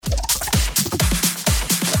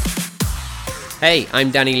Hey, I'm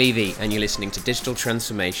Danny Levy, and you're listening to Digital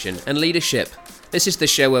Transformation and Leadership. This is the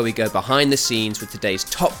show where we go behind the scenes with today's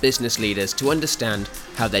top business leaders to understand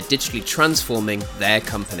how they're digitally transforming their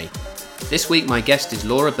company. This week, my guest is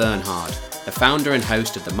Laura Bernhard, the founder and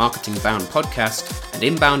host of the Marketing Bound podcast and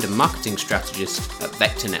inbound and marketing strategist at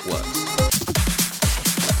Vector Networks.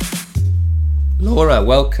 Laura,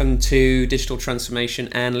 welcome to Digital Transformation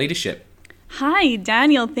and Leadership. Hi,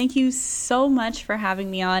 Daniel. Thank you so much for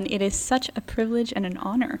having me on. It is such a privilege and an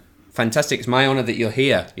honor. Fantastic. It's my honor that you're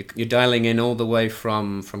here. You're dialing in all the way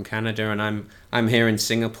from Canada, and I'm here in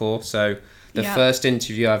Singapore. So the first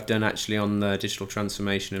interview I've done actually on the Digital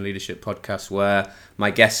Transformation and Leadership podcast, where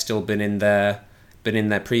my guest's still been in their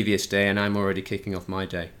previous day, and I'm already kicking off my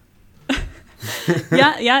day.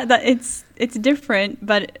 It's different,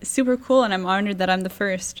 but super cool, and I'm honored that I'm the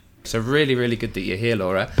first. So really, really good that you're here,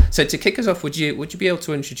 Laura. So to kick us off, would you be able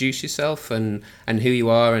to introduce yourself and who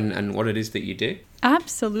you are and what it is that you do?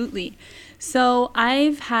 Absolutely. So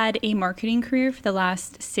I've had a marketing career for the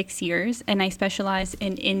last 6 years, and I specialize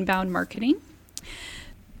in inbound marketing.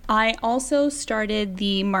 I also started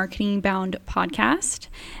the Marketing Bound podcast,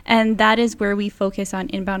 and that is where we focus on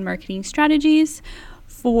inbound marketing strategies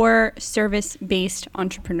for service-based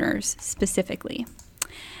entrepreneurs specifically.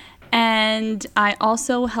 And I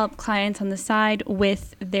also help clients on the side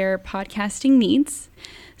with their podcasting needs.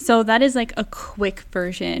 So that is like a quick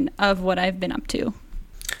version of what I've been up to.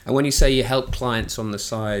 And when you say you help clients on the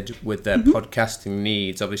side with their podcasting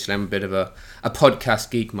needs, obviously I'm a bit of a podcast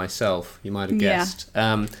geek myself, you might have guessed.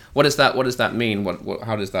 Yeah. What does that mean?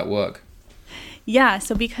 How does that work? Yeah,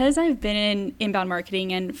 so because I've been in inbound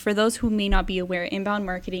marketing, and for those who may not be aware, inbound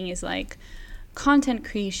marketing is like content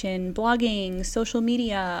creation, blogging, social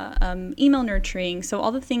media, email nurturing. So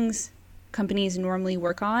all the things companies normally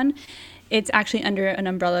work on, it's actually under an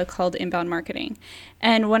umbrella called inbound marketing.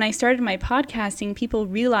 And when I started my podcasting, people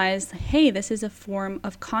realized, hey, this is a form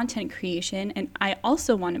of content creation, and I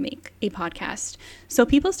also want to make a podcast. So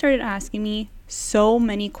people started asking me so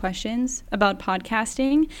many questions about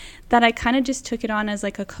podcasting that I kind of just took it on as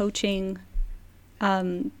like a coaching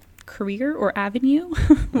career or avenue,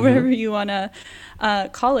 whatever you want to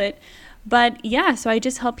call it. But yeah, so I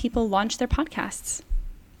just help people launch their podcasts.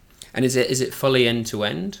 And is it fully end to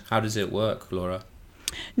end? How does it work, Laura?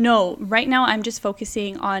 No, right now I'm just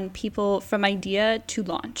focusing on people from idea to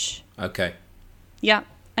launch. Okay. Yeah.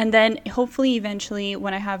 And then hopefully eventually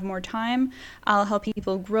when I have more time, I'll help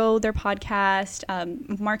people grow their podcast,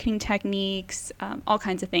 marketing techniques, all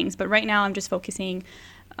kinds of things. But right now I'm just focusing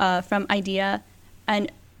from idea and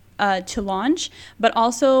to launch, but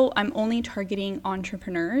also I'm only targeting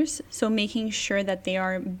entrepreneurs. So making sure that they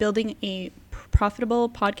are building a profitable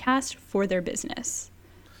podcast for their business.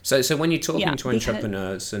 So when you're talking to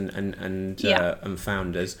entrepreneurs and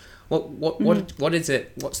founders, what is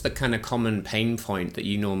it? What's the kind of common pain point that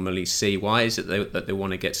you normally see? Why is it that they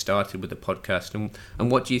want to get started with a podcast,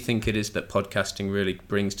 and what do you think it is that podcasting really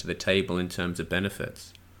brings to the table in terms of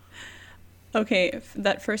benefits? Okay,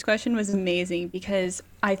 that first question was amazing because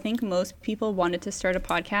I think most people wanted to start a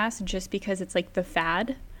podcast just because it's like the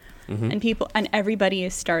fad, and everybody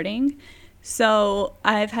is starting. So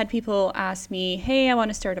I've had people ask me, hey, I want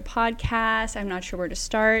to start a podcast. I'm not sure where to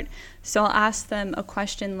start. So I'll ask them a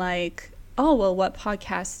question like, oh, well, what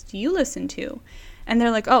podcasts do you listen to? And they're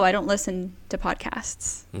like, oh, I don't listen to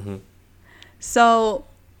podcasts. So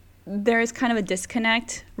there's kind of a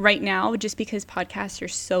disconnect right now just because podcasts are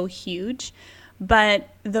so huge. But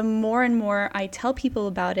the more and more I tell people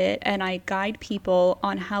about it and I guide people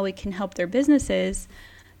on how it can help their businesses,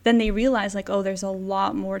 then they realize like, oh, there's a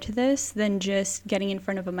lot more to this than just getting in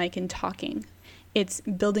front of a mic and talking. It's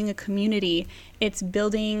building a community. It's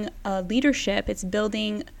building leadership. It's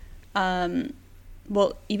building, even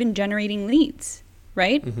generating leads,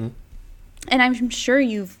 right? And I'm sure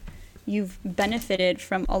you've benefited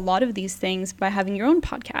from a lot of these things by having your own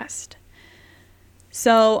podcast.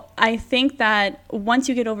 So I think that once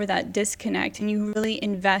you get over that disconnect and you really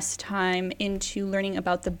invest time into learning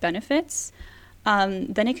about the benefits,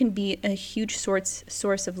 then it can be a huge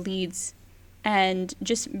source of leads and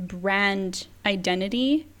just brand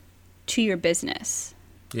identity to your business.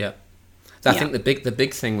 Yeah. So I think the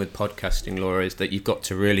big thing with podcasting, Laura, is that you've got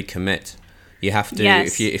to really commit. You have to,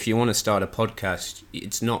 if you want to start a podcast,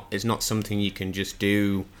 it's not something you can just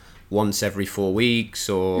do once every 4 weeks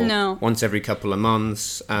or once every couple of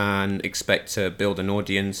months and expect to build an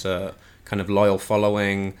audience, a kind of loyal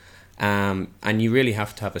following. And you really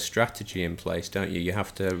have to have a strategy in place, don't you? You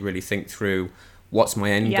have to really think through what's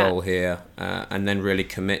my end goal here, and then really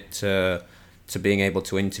commit to to being able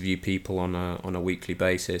to interview people on a weekly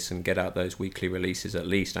basis and get out those weekly releases at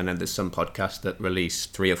least. I know there's some podcasts that release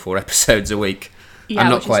 3 or 4 episodes a week. Yeah, I'm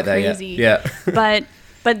not quite there yet. Yeah.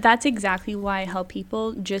 But that's exactly why I help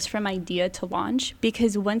people just from idea to launch,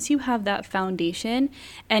 because once you have that foundation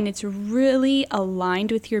and it's really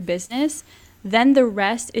aligned with your business, then the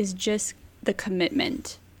rest is just the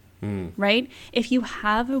commitment. Right? If you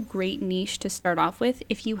have a great niche to start off with,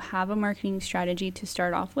 if you have a marketing strategy to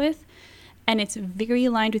start off with, and it's very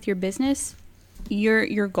aligned with your business,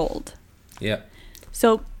 you're gold. Yeah.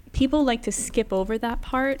 So people like to skip over that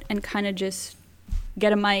part and kind of just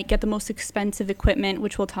get a mic, get the most expensive equipment,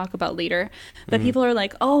 which we'll talk about later. But people are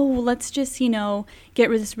like, oh, let's just, get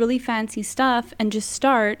this really fancy stuff and just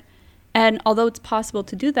start. And although it's possible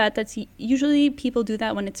to do that, that's usually people do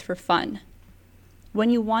that when it's for fun. When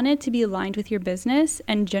you want it to be aligned with your business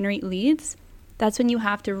and generate leads, that's when you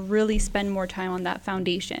have to really spend more time on that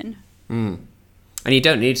foundation. And you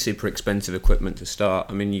don't need super expensive equipment to start.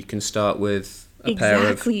 I mean, you can start with a pair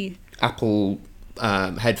of Apple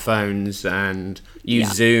headphones and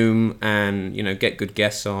use Zoom and, get good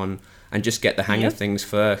guests on and just get the hang of things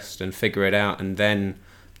first and figure it out. And then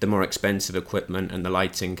the more expensive equipment and the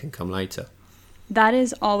lighting can come later. That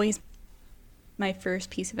is always my first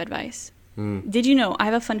piece of advice. Did you know, I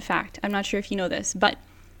have a fun fact, I'm not sure if you know this, but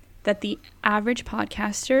that the average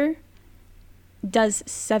podcaster does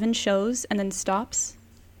 7 shows and then stops?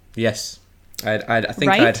 Yes. I think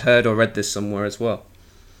right? I'd heard or read this somewhere as well.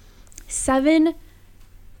 7,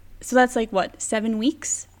 so that's like what, 7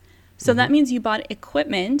 weeks? So that means you bought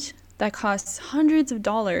equipment that costs hundreds of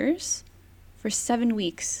dollars for 7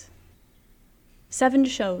 weeks. 7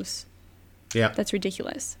 shows. Yeah. That's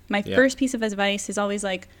ridiculous. My first piece of advice is always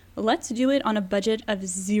like, let's do it on a budget of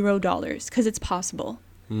 $0 because it's possible.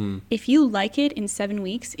 If you like it in 7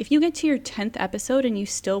 weeks, if you get to your 10th episode and you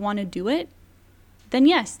still want to do it, then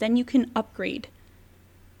yes, then you can upgrade.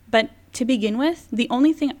 But to begin with, the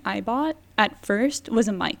only thing I bought at first was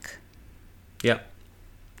a mic. Yeah.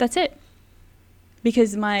 That's it.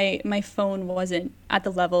 Because my phone wasn't at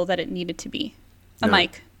the level that it needed to be. A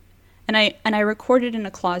mic. And I recorded in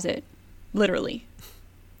a closet, literally.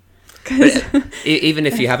 Even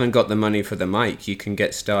if you haven't got the money for the mic, you can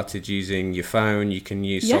get started using your phone. You can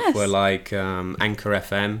use software like Anchor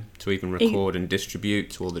FM to even record and distribute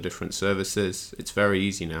to all the different services. It's very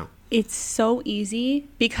easy now. It's so easy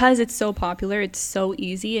because it's so popular. It's so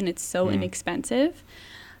easy and it's so inexpensive.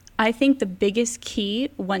 I think the biggest key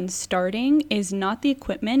when starting is not the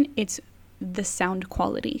equipment, it's the sound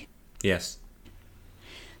quality. Yes.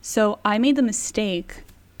 So I made the mistake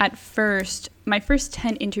at first, my first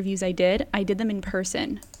 10 interviews I did them in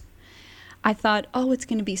person. I thought, oh, it's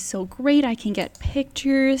going to be so great. I can get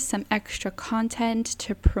pictures, some extra content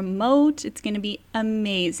to promote. It's going to be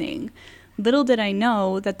amazing. Little did I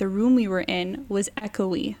know that the room we were in was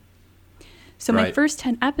echoey. So my first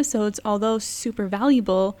 10 episodes, although super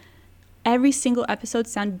valuable, every single episode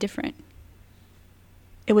sounded different.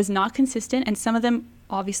 It was not consistent, and some of them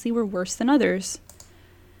obviously were worse than others.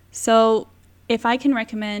 So if I can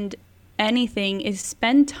recommend anything, is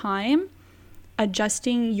spend time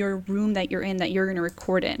adjusting your room that you're in, that you're going to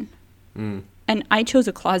record in. And I chose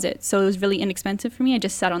a closet, so it was really inexpensive for me. I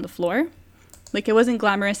just sat on the floor. Like, it wasn't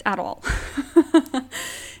glamorous at all.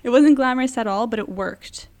 It wasn't glamorous at all, but it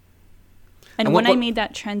worked. And when I made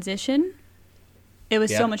that transition, it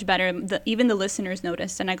was so much better. Even the listeners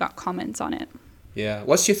noticed, and I got comments on it. Yeah.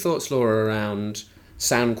 What's your thoughts, Laura, around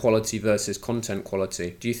sound quality versus content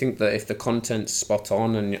quality? Do you think that if the content's spot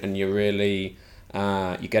on and you're really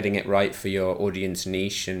you're getting it right for your audience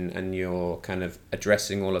niche and you're kind of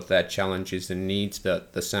addressing all of their challenges and needs,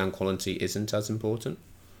 that the sound quality isn't as important?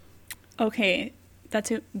 Okay,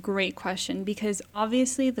 that's a great question, because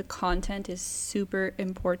obviously the content is super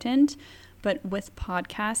important, but with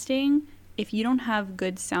podcasting, if you don't have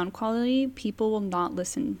good sound quality, people will not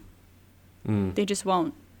listen. They just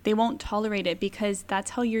won't. They won't tolerate it, because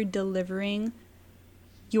that's how you're delivering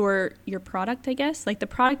your product, I guess. Like, the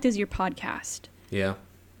product is your podcast. Yeah.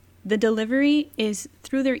 The delivery is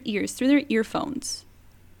through their ears, through their earphones.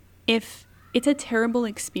 If it's a terrible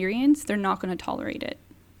experience, they're not going to tolerate it.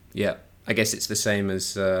 Yeah. I guess it's the same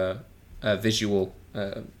as visual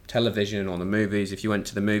television or the movies. If you went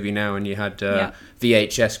to the movie now and you had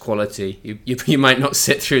VHS quality, you might not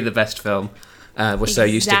sit through the best film. We're so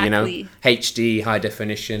used to, HD, high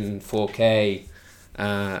definition, 4K,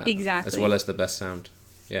 as well as the best sound.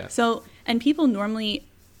 Yeah. So, and people normally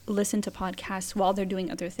listen to podcasts while they're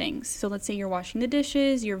doing other things. So let's say you're washing the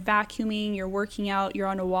dishes, you're vacuuming, you're working out, you're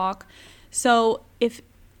on a walk. So if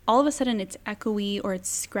all of a sudden it's echoey or it's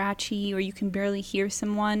scratchy or you can barely hear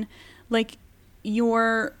someone, like,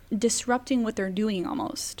 you're disrupting what they're doing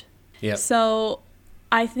almost. Yeah. So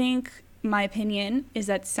I think my opinion is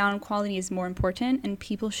that sound quality is more important, and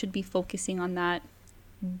people should be focusing on that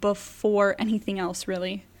before anything else,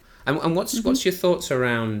 really. And what's your thoughts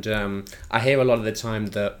around? I hear a lot of the time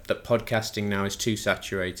that podcasting now is too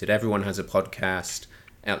saturated. Everyone has a podcast.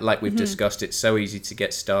 Like we've discussed, it's so easy to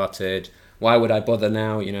get started. Why would I bother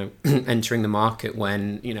now, entering the market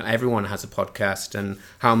when, everyone has a podcast, and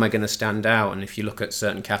how am I going to stand out? And if you look at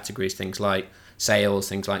certain categories, things like sales,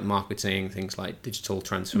 things like marketing, things like digital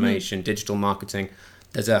transformation, digital marketing,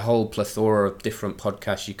 there's a whole plethora of different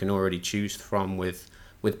podcasts you can already choose from with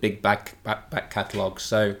big back catalogs.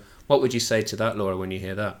 So what would you say to that, Laura, when you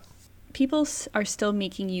hear that? People are still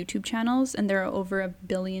making YouTube channels, and there are over 1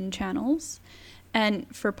 billion channels.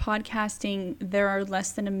 And for podcasting, there are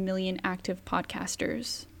less than 1 million active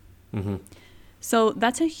podcasters. Mm-hmm. So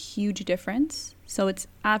that's a huge difference. So it's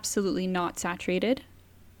absolutely not saturated.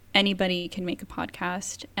 Anybody can make a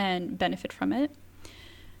podcast and benefit from it.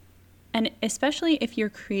 And especially if you're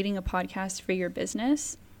creating a podcast for your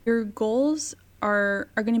business, your goals are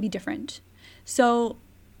going to be different. So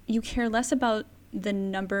you care less about the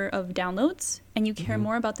number of downloads, and you care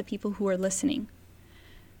more about the people who are listening.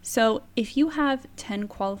 So if you have 10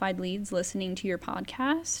 qualified leads listening to your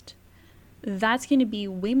podcast, that's going to be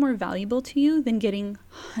way more valuable to you than getting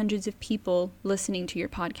hundreds of people listening to your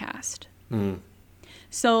podcast.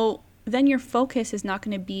 So then your focus is not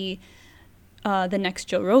going to be the next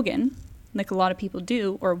Joe Rogan, like a lot of people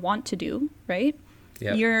do or want to do, right?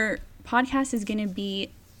 Yep. Your podcast is going to be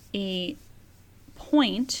a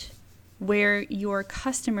point where your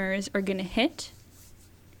customers are going to hit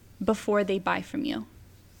before they buy from you.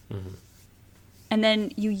 And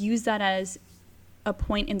then you use that as a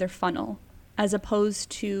point in their funnel, as opposed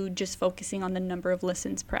to just focusing on the number of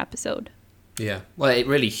listens per episode. Yeah. Well, it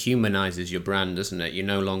really humanizes your brand, doesn't it? You're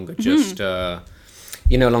no longer just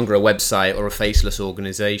you're no longer a website or a faceless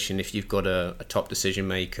organization. If you've got a top decision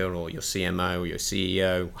maker or your CMO or your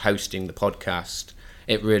CEO hosting the podcast,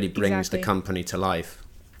 it really brings the company to life.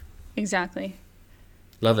 Exactly.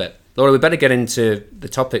 Love it. Laura, we better get into the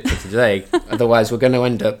topic for today. Otherwise, we're going to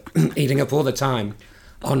end up eating up all the time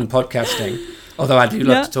on podcasting. Although I do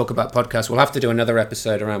love to talk about podcasts. We'll have to do another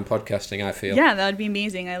episode around podcasting, I feel. Yeah, that would be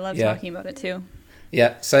amazing. I love talking about it too.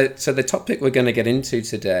 Yeah, so the topic we're going to get into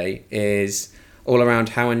today is all around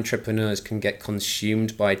how entrepreneurs can get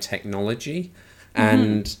consumed by technology.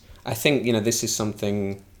 And I think, this is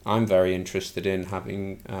something I'm very interested in,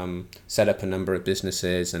 having set up a number of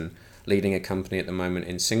businesses and leading a company at the moment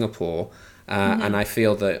in Singapore. And I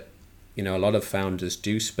feel that, a lot of founders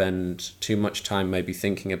do spend too much time maybe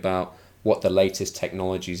thinking about what the latest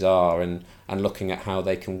technologies are and looking at how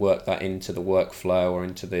they can work that into the workflow or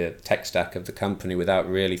into the tech stack of the company without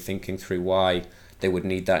really thinking through why they would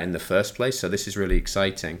need that in the first place. So this is really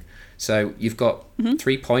exciting. So you've got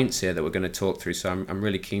 3 points here that we're going to talk through. So I'm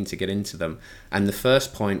really keen to get into them. And the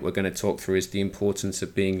first point we're going to talk through is the importance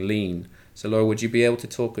of being lean. So Laura, would you be able to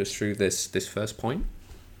talk us through this first point?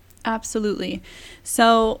 Absolutely.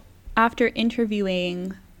 So after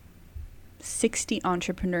interviewing 60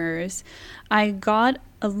 entrepreneurs, I got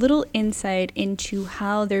a little insight into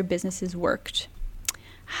how their businesses worked,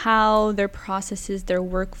 how their processes, their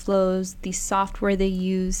workflows, the software they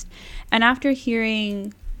used. And after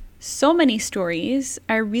hearing so many stories,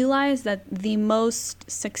 I realized that the most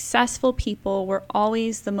successful people were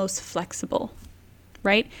always the most flexible,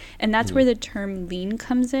 right? And that's where the term lean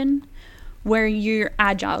comes in, where you're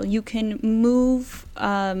agile. You can move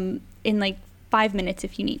in like 5 minutes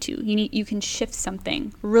if you need to. You can shift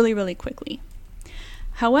something really, really quickly.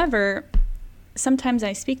 However, sometimes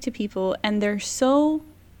I speak to people and they're so,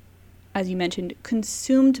 as you mentioned,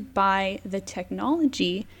 consumed by the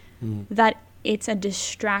technology that it's a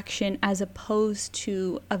distraction as opposed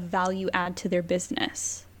to a value add to their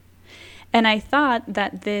business. And I thought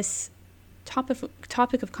that this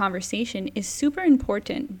topic of conversation is super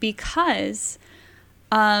important because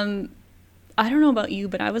I don't know about you,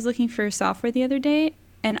 but I was looking for software the other day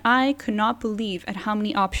and I could not believe at how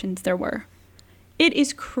many options there were. It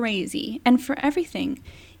is crazy. And for everything,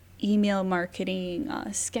 email marketing,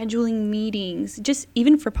 scheduling meetings, just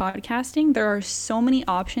even for podcasting, there are so many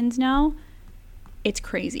options now. It's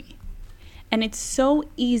crazy. And it's so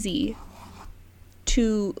easy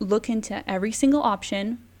to look into every single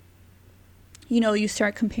option. You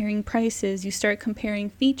start comparing prices, you start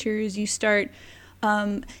comparing features, you start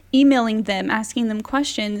emailing them, asking them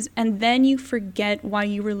questions, and then you forget why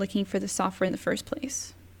you were looking for the software in the first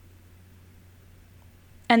place.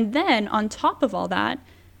 And then on top of all that,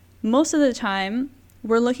 most of the time,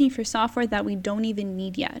 we're looking for software that we don't even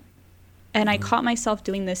need yet. And I caught myself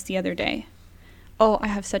doing this the other day. Oh, I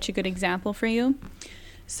have such a good example for you.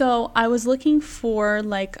 So I was looking for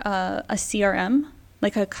like a CRM,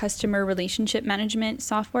 like a customer relationship management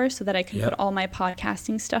software, so that I can put all my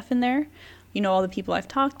podcasting stuff in there. You know, all the people I've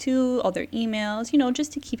talked to, all their emails, you know,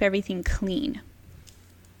 just to keep everything clean.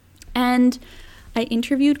 And I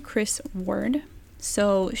interviewed Chris Ward.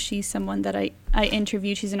 So she's someone that I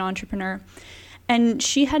interviewed. She's an entrepreneur. And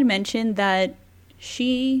she had mentioned that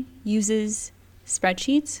she uses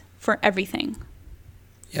spreadsheets for everything.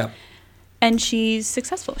 Yeah. And she's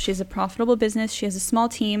successful. She has a profitable business. She has a small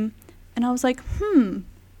team. And I was like,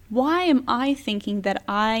 why am I thinking that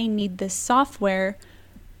I need this software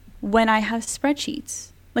when I have spreadsheets?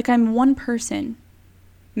 Like, I'm one person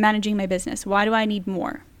managing my business. Why do I need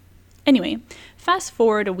more? Anyway, fast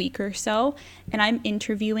forward a week or so, and I'm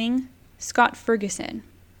interviewing Scott Ferguson.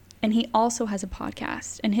 And he also has a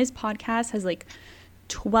podcast. And his podcast has like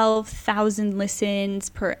 12,000 listens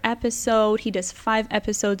per episode. He does 5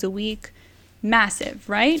 episodes a week. Massive,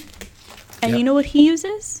 right? And you know what he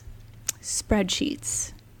uses?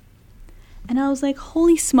 Spreadsheets. And I was like,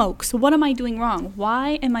 holy smokes, what am I doing wrong?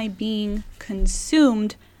 Why am I being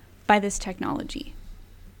consumed by this technology?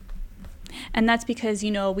 And that's because,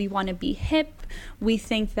 you know, we want to be hip. We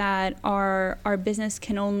think that our business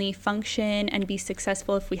can only function and be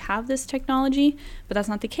successful if we have this technology, but that's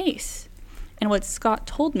not the case. And what Scott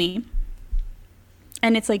told me,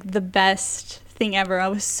 and it's like the best thing ever. I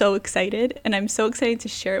was so excited, and I'm so excited to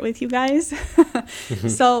share it with you guys.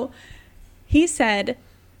 So he said,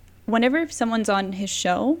 whenever someone's on his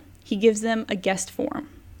show, he gives them a guest form.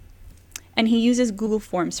 And he uses Google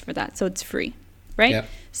Forms for that, so it's free, right? Yep.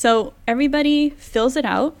 So everybody fills it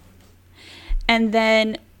out. And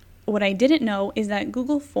then what I didn't know is that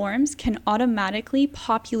Google Forms can automatically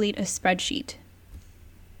populate a spreadsheet.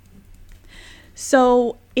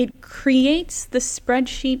 So it creates the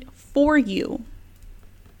spreadsheet for you.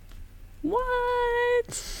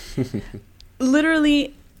 What?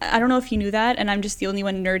 Literally, I don't know if you knew that, and I'm just the only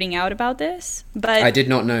one nerding out about this. But I did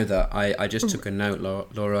not know that. I just took a note,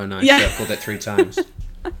 Laura, and I circled it 3 times.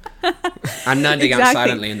 I'm nerding out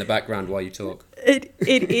silently in the background while you talk. It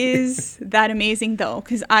is that amazing, though,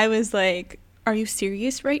 because I was like, are you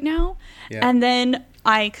serious right now? Yeah. And then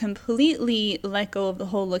I completely let go of the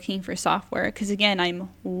whole looking for software because, again, I'm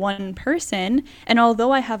one person. And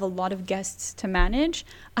although I have a lot of guests to manage,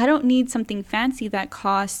 I don't need something fancy that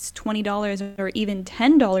costs $20 or even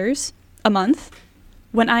 $10 a month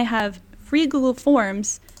when I have free Google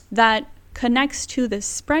Forms that connects to the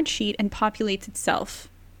spreadsheet and populates itself.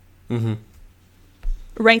 Mm-hmm.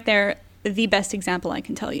 Right there, the best example I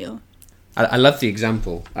can tell you. I love the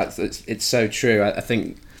example. It's so true. I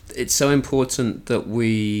think it's so important that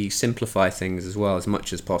we simplify things as well as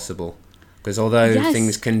much as possible. Because although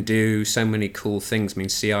things can do so many cool things, I mean,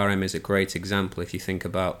 CRM is a great example if you think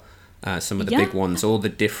about some of the big ones, all the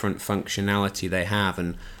different functionality they have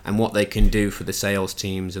and what they can do for the sales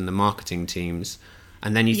teams and the marketing teams.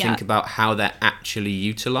 And then you think about how they're actually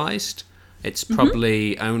utilized. It's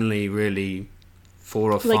probably only really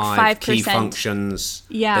 4 or 5 key functions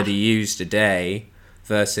that are used a day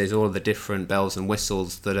versus all the different bells and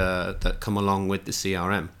whistles that come along with the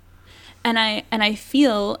CRM. And I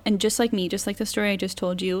feel, and just like me, just like the story I just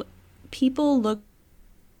told you, people look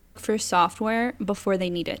for software before they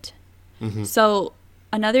need it. Mm-hmm. So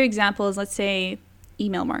another example is, let's say,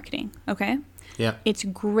 email marketing, okay? Yeah. It's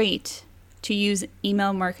great to use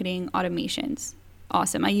email marketing automations.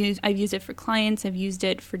 Awesome. I've used it for clients. I've used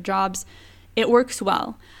it for jobs. It works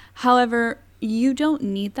well. However, you don't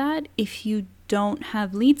need that if you don't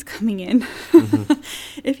have leads coming in. Mm-hmm.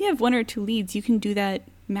 If you have 1 or 2 leads, you can do that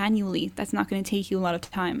manually. That's not going to take you a lot of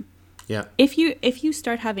time. Yeah. If you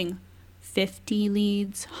start having 50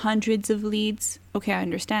 leads, hundreds of leads, okay, I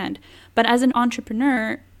understand. But as an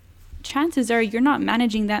entrepreneur, chances are you're not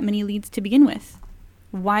managing that many leads to begin with.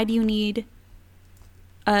 Why do you need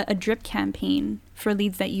a drip campaign for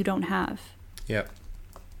leads that you don't have? Yeah.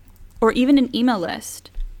 Or even an email list.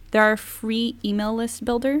 There are free email list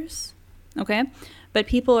builders, okay? But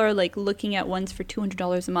people are like looking at ones for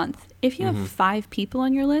 $200 a month. If you have 5 people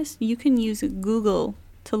on your list, you can use Google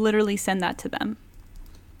to literally send that to them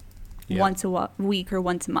once a week or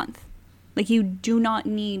once a month. Like, you do not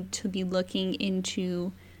need to be looking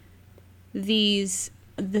into the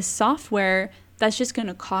software that's just going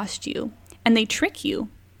to cost you. And they trick you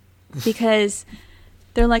because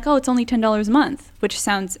they're like, oh, it's only $10 a month, which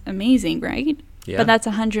sounds amazing, right? Yeah. But that's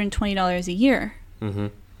 $120 a year. Mm-hmm.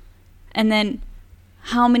 And then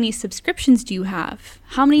how many subscriptions do you have?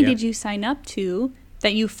 How many did you sign up to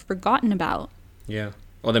that you've forgotten about? Yeah.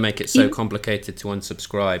 Or they make it so complicated to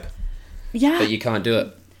unsubscribe. Yeah. But you can't do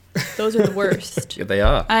it. Those are the worst. Yeah, they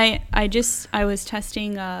are. I was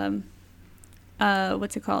testing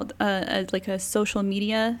what's it called? Like a social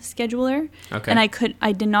media scheduler. Okay. And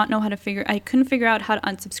I did not know how to I couldn't figure out how to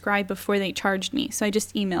unsubscribe before they charged me. So I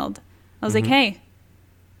just emailed. I was like, hey,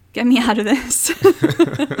 get me out of this.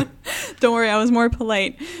 Don't worry, I was more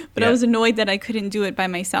polite. But I was annoyed that I couldn't do it by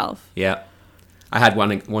myself. Yeah. I had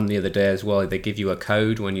one the other day as well. They give you a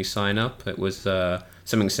code when you sign up. It was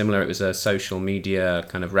something similar. It was a social media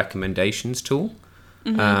kind of recommendations tool.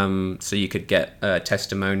 So you could get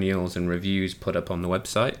testimonials and reviews put up on the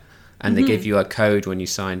website. And they gave you a code when you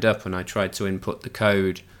signed up. And I tried to input the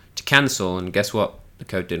code to cancel. And guess what? The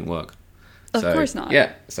code didn't work. Of course not.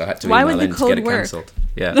 Yeah. So I had to email in to get it cancelled.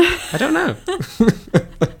 Yeah. I don't know.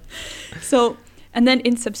 So... And then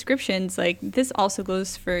in subscriptions, like this also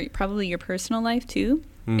goes for probably your personal life too.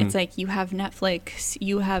 It's like you have Netflix,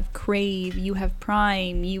 you have Crave, you have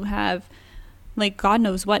Prime, you have like God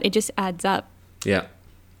knows what. It just adds up. Yeah.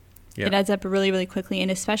 It adds up really, really quickly.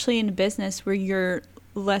 And especially in a business where you're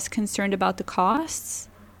less concerned about the costs,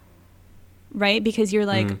 right? Because you're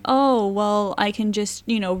like, oh, well, I can just,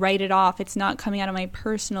 write it off. It's not coming out of my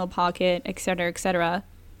personal pocket, et cetera, et cetera.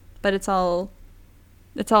 But it's all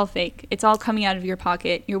fake. It's all coming out of your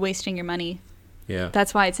pocket. You're wasting your money. Yeah.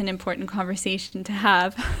 That's why it's an important conversation to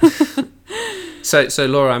have. So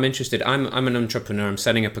Laura, I'm interested. I'm an entrepreneur. I'm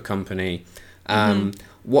setting up a company.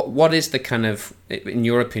 What is the kind of, in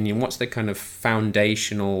your opinion, what's the kind of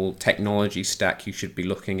foundational technology stack you should be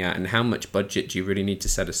looking at, and how much budget do you really need to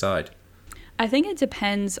set aside? I think it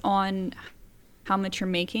depends on how much you're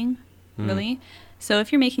making, really. So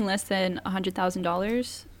if you're making less than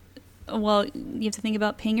 $100,000, well, you have to think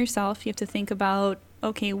about paying yourself. You have to think about,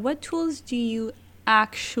 okay, what tools do you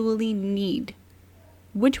actually need?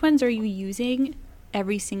 Which ones are you using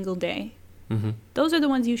every single day? Those are the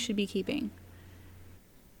ones you should be keeping.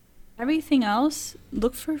 Everything else,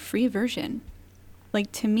 look for a free version.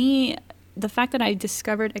 Like, to me, the fact that I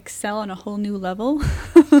discovered Excel on a whole new level,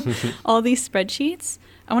 all these spreadsheets,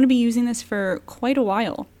 I want to be using this for quite a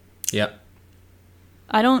while. Yeah.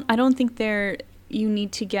 I don't think you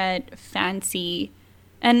need to get fancy.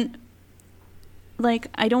 And like,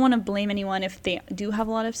 I don't want to blame anyone if they do have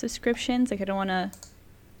a lot of subscriptions. Like, I don't want to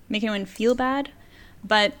make anyone feel bad,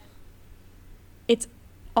 but it's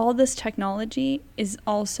all this technology is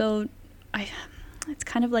also, it's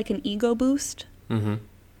kind of like an ego boost.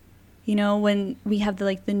 When we have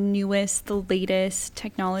the newest, the latest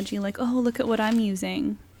technology, like, oh, look at what I'm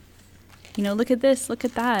using. Look at this, look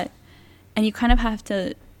at that. And you kind of have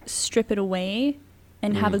to strip it away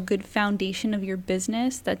and have a good foundation of your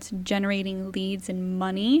business that's generating leads and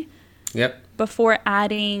money. Yep. Before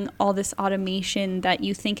adding all this automation that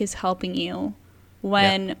you think is helping you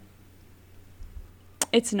when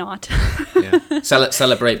it's not.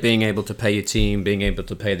 Celebrate being able to pay your team, being able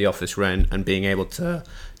to pay the office rent, and being able to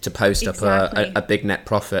post up a big net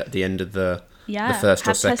profit at the end of the first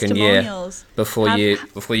or second year before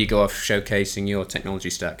you go off showcasing your technology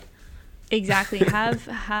stack. Exactly.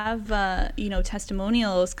 Have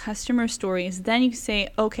testimonials, customer stories. Then you say,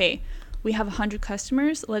 okay, we have 100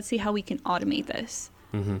 customers. Let's see how we can automate this.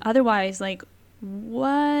 Otherwise, like,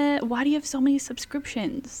 what? Why do you have so many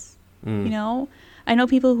subscriptions? I know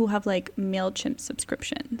people who have like MailChimp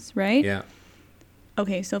subscriptions, right? Yeah.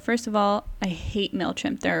 Okay, so first of all, I hate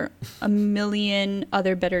MailChimp. There are a million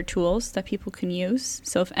other better tools that people can use.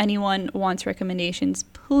 So if anyone wants recommendations,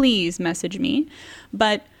 please message me.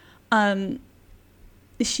 But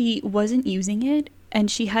she wasn't using it, and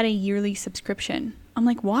she had a yearly subscription. I'm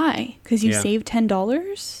like, why? Because you saved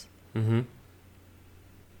 $10?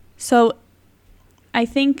 So I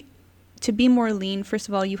think to be more lean, first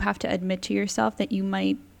of all, you have to admit to yourself that you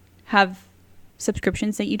might have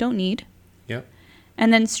subscriptions that you don't need. Yep.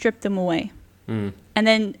 And then strip them away. And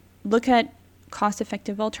then look at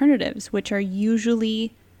cost-effective alternatives, which are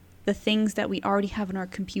usually the things that we already have on our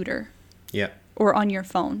computer. Yeah. Or on your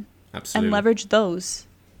phone. Absolutely. And leverage those.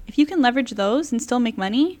 If you can leverage those and still make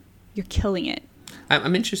money, you're killing it.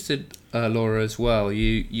 I'm interested, Laura, as well.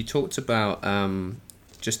 You talked about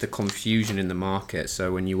just the confusion in the market.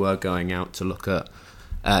 So when you were going out to look at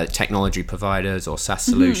technology providers or SaaS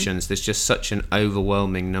solutions, there's just such an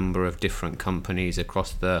overwhelming number of different companies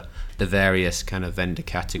across the various kind of vendor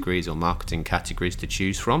categories or marketing categories to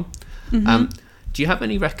choose from. Do you have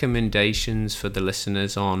any recommendations for the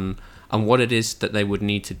listeners on what it is that they would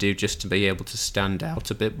need to do just to be able to stand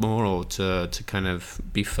out a bit more, or to kind of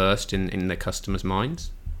be first in the customers'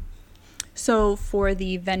 minds? So for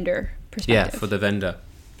the vendor perspective. Yeah, for the vendor.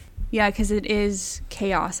 Yeah, because it is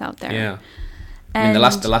chaos out there. Yeah. I mean, the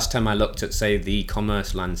last time I looked at, say, the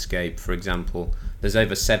e-commerce landscape, for example, there's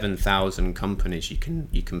over 7,000 companies you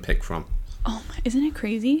can pick from. Oh, isn't it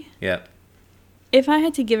crazy? Yeah. If I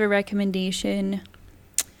had to give a recommendation,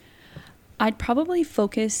 I'd probably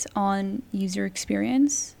focus on user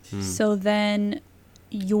experience. So then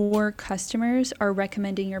your customers are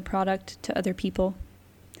recommending your product to other people.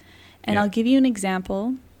 And I'll give you an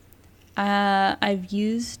example. I've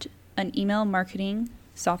used an email marketing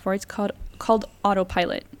software. It's called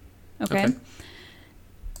Autopilot. Okay?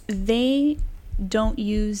 They don't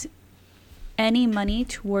use any money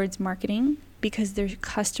towards marketing because their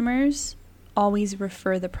customers always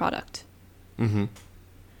refer the product.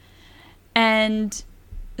 And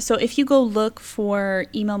so if you go look for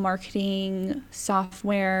email marketing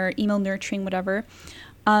software, email nurturing, whatever,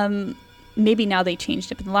 maybe now they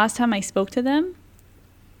changed it, but the last time I spoke to them,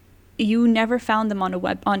 you never found them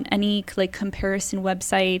on any like comparison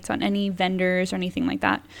websites, on any vendors or anything like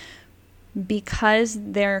that, because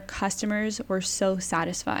their customers were so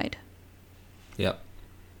satisfied. Yep.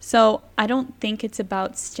 So I don't think it's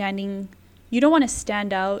about you don't want to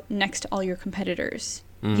stand out next to all your competitors.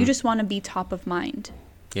 You just want to be top of mind.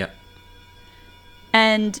 Yep.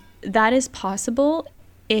 And that is possible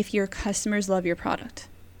if your customers love your product.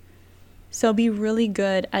 So be really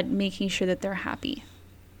good at making sure that they're happy.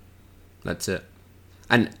 That's it.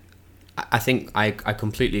 And I think I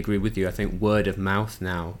completely agree with you. I think word of mouth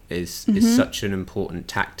now is such an important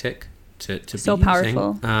tactic to be so using.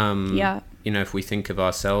 Powerful. Yeah. You know, if we think of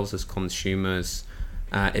ourselves as consumers,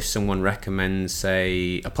 if someone recommends,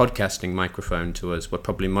 say, a podcasting microphone to us, we're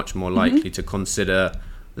probably much more likely to consider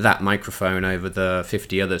that microphone over the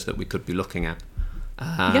 50 others that we could be looking at.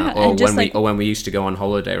 Or when we used to go on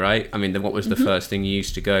holiday, right? I mean, what was the first thing you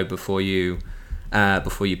used to go before you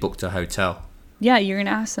booked a hotel? Yeah, you're gonna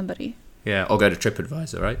ask somebody. Yeah, or go to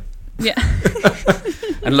TripAdvisor, right? Yeah.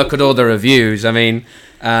 And look at all the reviews. I mean,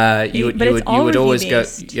 you would always go.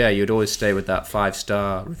 Yeah, you would always stay with that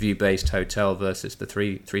 5-star review-based hotel versus the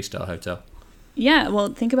 3-star hotel. Yeah,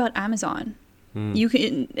 well, think about Amazon. You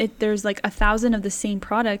can. There's like 1,000 of the same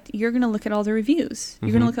product. You're gonna look at all the reviews.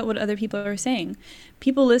 You're gonna look at what other people are saying.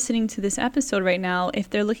 People listening to this episode right now, if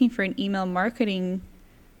they're looking for an email marketing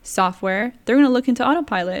software, they're gonna look into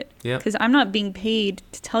Autopilot. Yeah. Because I'm not being paid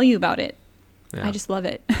to tell you about it. Yeah. I just love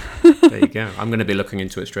it. There you go. I'm going to be looking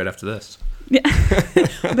into it straight after this. Yeah.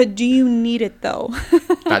 But do you need it though?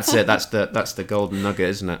 That's it. That's the golden nugget,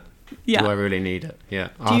 isn't it? Yeah. Do I really need it?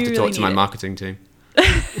 Yeah. I'll have to talk to my marketing team.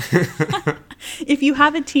 If you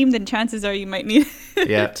have a team, then chances are you might need it.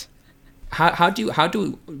 Yeah. How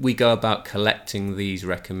do we go about collecting these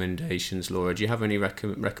recommendations, Laura? Do you have any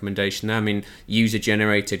recommendation there? I mean,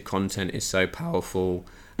 user-generated content is so powerful.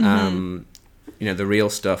 You know, the real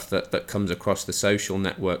stuff that comes across the social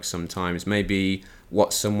networks sometimes, maybe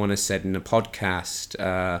what someone has said in a podcast,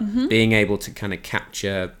 being able to kind of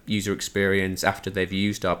capture user experience after they've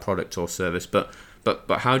used our product or service. But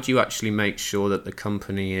how do you actually make sure that the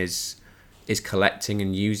company is collecting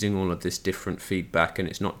and using all of this different feedback and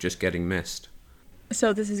it's not just getting missed?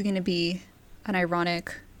 So this is going to be an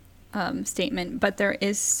ironic statement, but there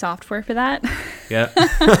is software for that. Yeah.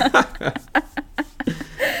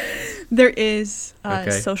 There is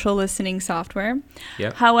social listening software.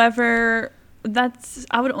 Yep. However,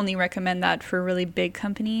 I would only recommend that for really big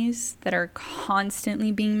companies that are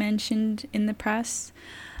constantly being mentioned in the press.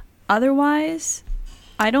 Otherwise,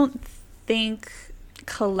 I don't think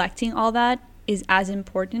collecting all that is as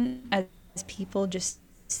important as people just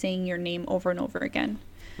saying your name over and over again.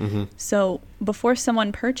 So before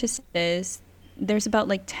someone purchases, there's about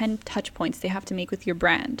like 10 touch points they have to make with your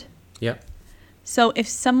brand. Yep. So if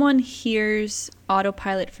someone hears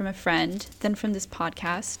Autopilot from a friend, then from this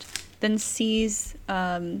podcast, then sees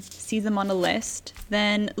them on a list,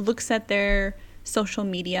 then looks at their social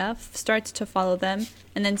media, starts to follow them,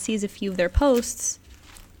 and then sees a few of their posts,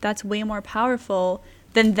 that's way more powerful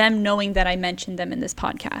than them knowing that I mentioned them in this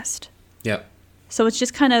podcast. Yep. So it's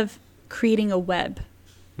just kind of creating a web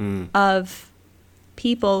of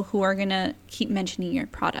people who are going to keep mentioning your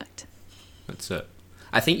product. That's it.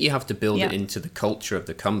 I think you have to build it into the culture of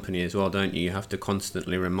the company as well, don't you? You have to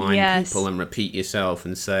constantly remind people and repeat yourself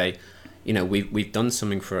and say, you know, we've done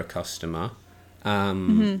something for a customer.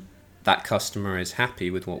 That customer is happy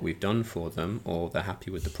with what we've done for them, or they're happy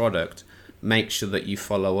with the product. Make sure that you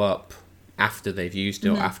follow up after they've used it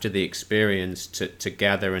or after the experience to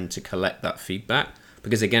gather and to collect that feedback.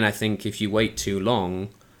 Because again, I think if you wait too long,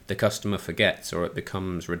 the customer forgets or it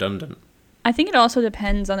becomes redundant. I think it also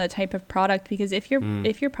depends on the type of product, because if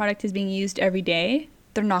your product is being used every day,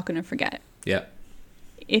 they're not going to forget. Yeah.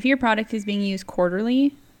 If your product is being used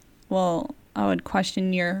quarterly, well, would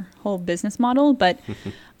question your whole business model. But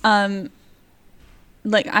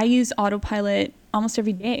like I use autopilot almost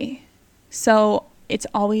every day. So it's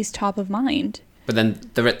always top of mind. But then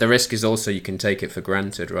the risk is also you can take it for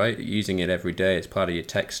granted, right? Using it every day as part of your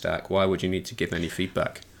tech stack. Why would you need to give any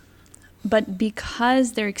feedback? But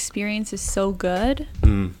because their experience is so good,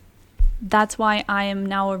 that's why I am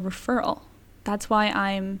now a referral. That's why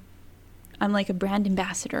I'm like a brand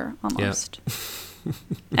ambassador almost. Yeah.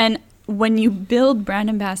 And when you build brand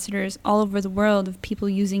ambassadors all over the world of people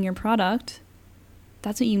using your product,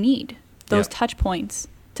 that's what you need. Those touch points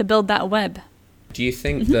to build that web. Do you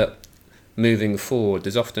think that moving forward,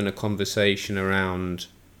 there's often a conversation around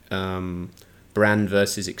brand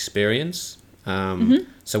versus experience?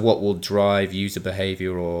 So what will drive user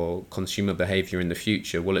behavior or consumer behavior in the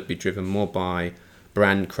future? Will it be driven more by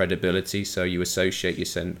brand credibility? So you associate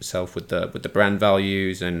yourself with the brand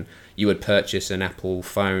values, and you would purchase an Apple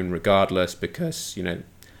phone regardless because, you know,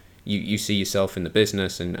 you see yourself in the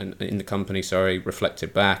business and in the company,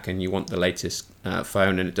 reflected back, and you want the latest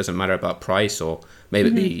phone, and it doesn't matter about price, or maybe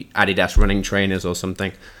it be Adidas running trainers or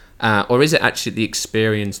something. Or is it actually the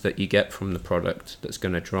experience that you get from the product that's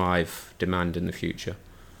going to drive demand in the future?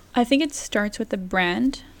 I think it starts with the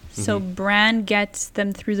brand. So brand gets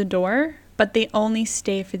them through the door, but they only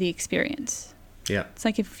stay for the experience. Yeah. It's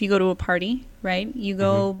like if you go to a party, right? You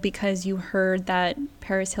go because you heard that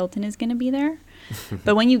Paris Hilton is going to be there.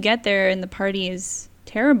 But when you get there and the party is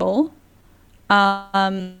terrible, you're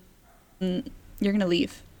going to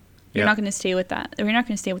leave. You're not going to stay with that. Or you're not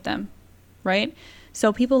going to stay with them, right?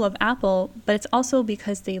 So people love Apple, but it's also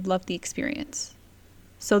because they love the experience.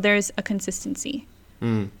 So there's a consistency.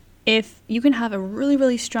 If you can have a really,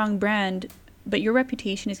 really strong brand, but your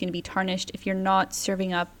reputation is going to be tarnished if you're not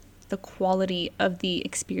serving up the quality of the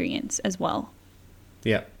experience as well.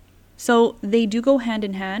 Yeah. So they do go hand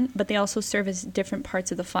in hand, but they also serve as different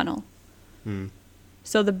parts of the funnel.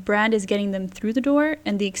 So the brand is getting them through the door,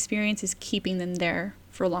 and the experience is keeping them there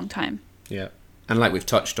for a long time. Yeah. And like we've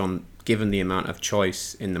touched on, given the amount of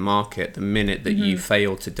choice in the market, the minute that you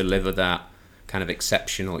fail to deliver that kind of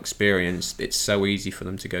exceptional experience, it's so easy for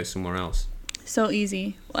them to go somewhere else. So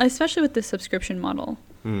easy, especially with the subscription model.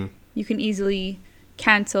 You can easily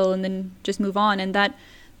cancel and then just move on, and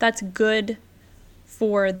that's good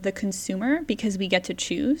for the consumer because we get to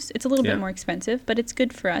choose. It's a little bit more expensive, but it's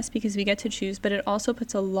good for us because we get to choose, but it also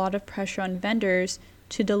puts a lot of pressure on vendors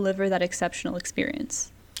to deliver that exceptional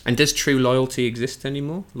experience. And does true loyalty exist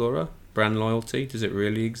anymore, Laura? Brand loyalty, does it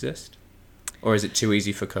really exist? Or is it too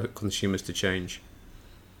easy for consumers to change?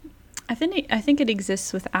 I think it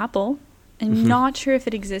exists with Apple. I'm not sure if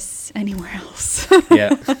it exists anywhere else.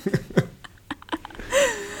 Yeah.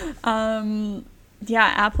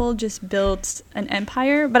 Yeah, Apple just built an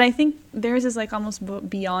empire, but I think theirs is like almost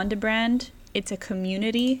beyond a brand. It's a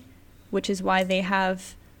community, which is why they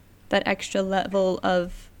have that extra level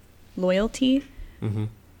of loyalty.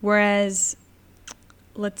 Whereas,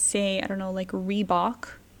 let's say, I don't know, like Reebok,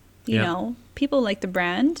 you know, people like the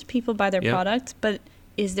brand, people buy their product, but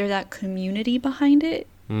is there that community behind it?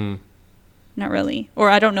 Not really.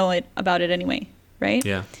 Or I don't know about it anyway, right?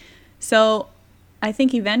 Yeah. So I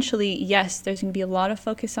think eventually, yes, there's going to be a lot of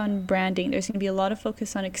focus on branding. There's going to be a lot of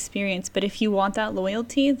focus on experience. But if you want that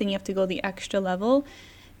loyalty, then you have to go the extra level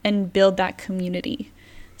and build that community.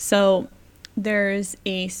 So there's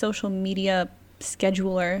a social media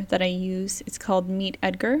scheduler that I use. It's called Meet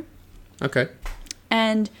Edgar. Okay.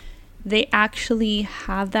 And they actually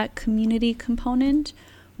have that community component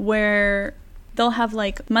where they'll have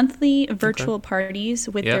like monthly virtual parties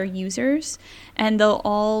with their users, and they'll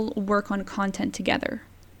all work on content together.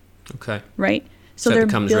 Okay. Right? So it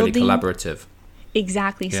becomes really collaborative.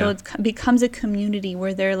 Exactly. Yeah. So it becomes a community where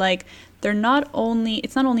it's not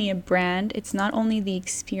only a brand, it's not only the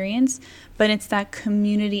experience, but it's that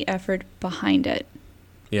community effort behind it.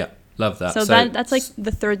 Yeah, love that. So that's like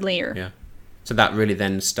the third layer. Yeah. So that really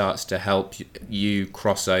then starts to help you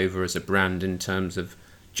cross over as a brand in terms of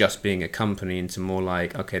just being a company into more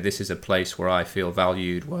like, okay, this is a place where I feel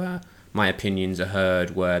valued, where my opinions are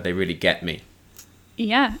heard, where they really get me.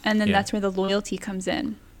 Yeah, and then that's where the loyalty comes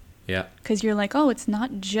in. Yeah. Because you're like, oh, it's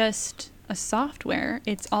not just a software,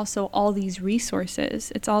 it's also all these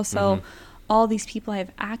resources. It's also all these people I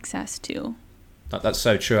have access to. That's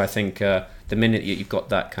so true. I think the minute you've got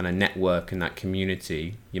that kind of network and that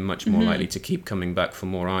community, you're much more likely to keep coming back for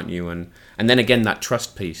more, aren't you? And then again, that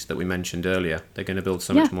trust piece that we mentioned earlier, they're going to build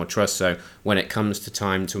so much more trust. So when it comes to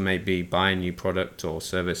time to maybe buy a new product or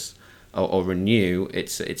service or renew,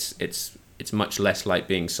 it's much less like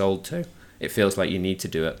being sold to. It feels like you need to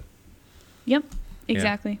do it. Yep,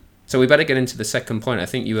 exactly. Yeah. So we better get into the second point. I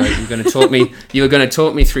think you were going to talk me. You were going to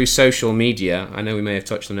talk me through social media. I know we may have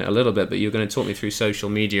touched on it a little bit, but you were going to talk me through social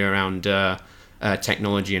media around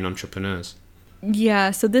technology and entrepreneurs.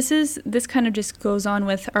 Yeah. So this kind of just goes on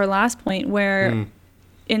with our last point, where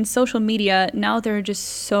in social media now there are just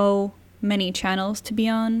so many channels to be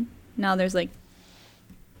on. Now there's like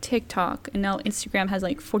TikTok, and now Instagram has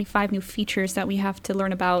like 45 new features that we have to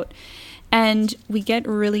learn about, and we get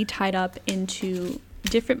really tied up into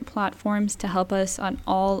different platforms to help us on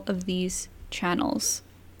all of these channels.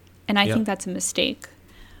 And I think that's a mistake.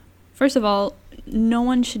 First of all, no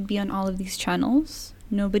one should be on all of these channels.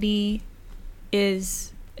 Nobody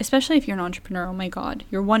is, especially if you're an entrepreneur, oh my God,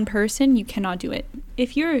 you're one person, you cannot do it.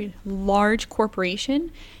 If you're a large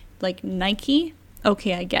corporation like Nike,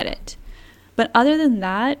 okay, I get it. But other than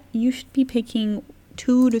that, you should be picking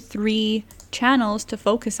 2 to 3 channels to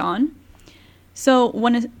focus on. So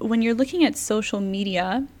when you're looking at social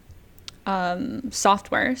media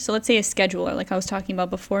software, so let's say a scheduler, like I was talking about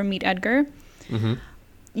before, Meet Edgar,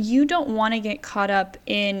 you don't want to get caught up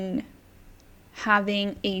in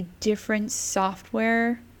having a different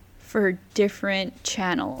software for different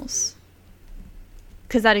channels,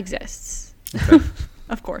 because that exists. Okay.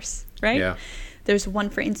 Of course, right? Yeah. There's one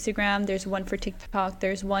for Instagram, there's one for TikTok,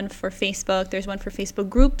 there's one for Facebook, there's one for Facebook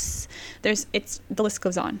groups. The list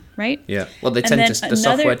goes on, right? Yeah. Well, the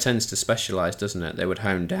software tends to specialize, doesn't it? They would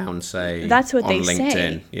hone down, say, that's what on they LinkedIn.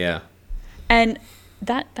 Say. Yeah. And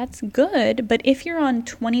that's good, but if you're on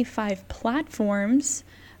 25 platforms,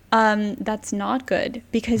 that's not good,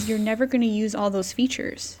 because you're never going to use all those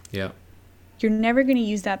features. Yeah. You're never going to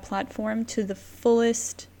use that platform to the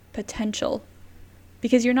fullest potential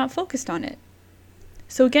because you're not focused on it.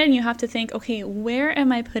 So again, you have to think, okay, where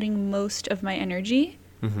am I putting most of my energy?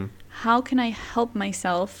 How can I help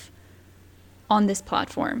myself on this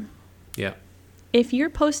platform? Yeah. If you're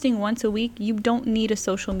posting once a week, you don't need a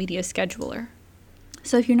social media scheduler.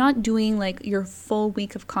 So if you're not doing like your full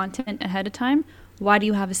week of content ahead of time, why do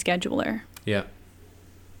you have a scheduler? Yeah.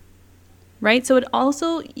 Right? So it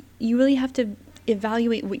also, you really have to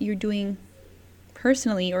evaluate what you're doing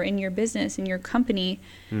personally or in your business, in your company,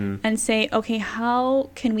 and say, okay,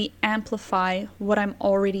 how can we amplify what I'm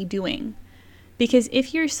already doing? Because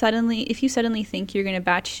if you suddenly think you're going to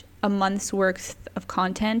batch a month's worth of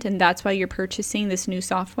content and that's why you're purchasing this new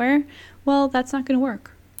software, well, that's not going to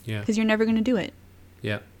work. Yeah. Because you're never going to do it.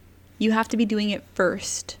 Yeah. You have to be doing it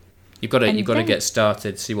first. You've got to get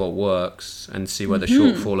started, see what works, and see where the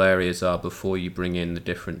shortfall areas are before you bring in the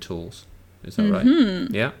different tools. Is that right?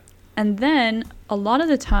 Yeah. And then a lot of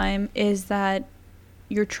the time is that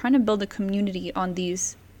you're trying to build a community on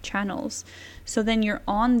these channels. So then you're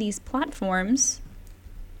on these platforms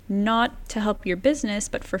not to help your business,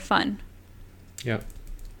 but for fun. Yeah.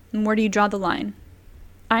 And where do you draw the line?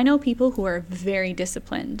 I know people who are very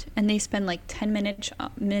disciplined and they spend like 10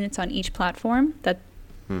 minutes on each platform that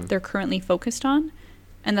they're currently focused on,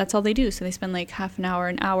 and that's all they do. So they spend like half an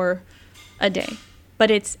hour a day. But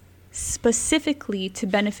it's specifically to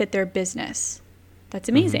benefit their business. That's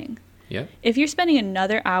amazing. Yeah. If you're spending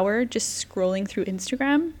another hour just scrolling through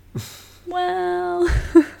Instagram, well,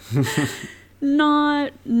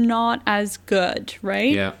 not as good,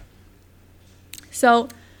 right? Yeah. So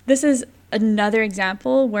this is another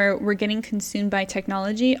example where we're getting consumed by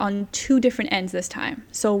technology on 2 different ends this time.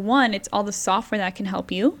 So one, it's all the software that can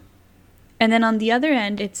help you. And then on the other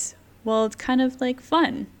end, it's kind of like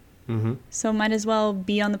fun. So might as well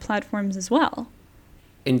be on the platforms as well.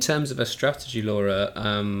 In terms of a strategy, Laura,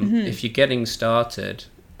 if you're getting started,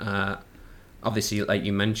 obviously, like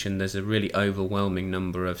you mentioned, there's a really overwhelming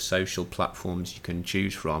number of social platforms you can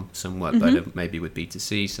choose from. Some work better maybe with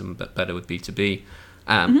B2C, some better with B2B.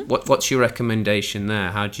 What's your recommendation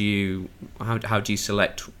there? How do you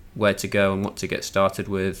select where to go and what to get started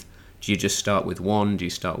with? Do you just start with one? Do you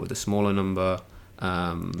start with a smaller number?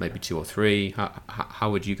 Maybe 2 or 3?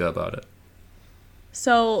 How would you go about it?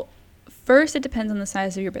 So first, it depends on the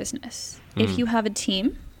size of your business. If you have a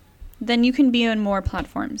team, then you can be on more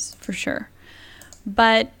platforms for sure.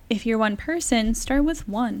 But if you're one person, start with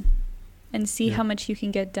one and see how much you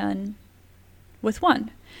can get done with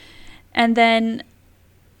one. And then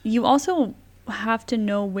you also have to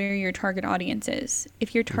know where your target audience is.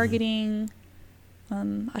 If you're targeting,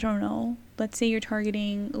 I don't know, let's say you're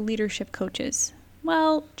targeting leadership coaches.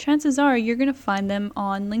 Well, chances are you're going to find them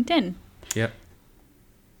on LinkedIn. Yep.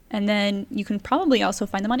 And then you can probably also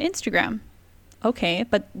find them on Instagram. Okay,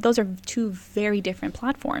 but those are 2 very different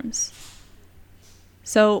platforms.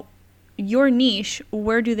 So your niche,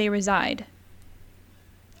 where do they reside?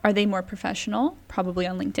 Are they more professional? Probably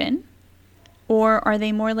on LinkedIn. Or are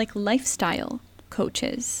they more like lifestyle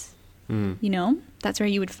coaches? You know, that's where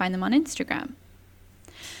you would find them on Instagram.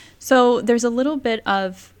 So there's a little bit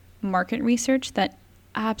of market research that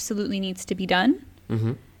absolutely needs to be done.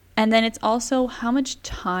 Mm-hmm. And then it's also how much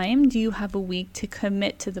time do you have a week to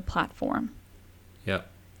commit to the platform? Yeah.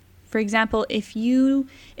 For example, if you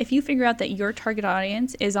figure out that your target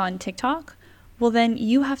audience is on TikTok, well, then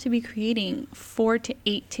you have to be creating 4 to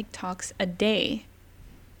 8 TikToks a day.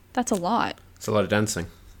 That's a lot. It's a lot of dancing.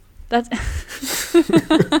 That's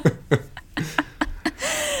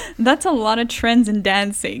that's a lot of trends in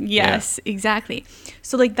dancing. Yes, exactly.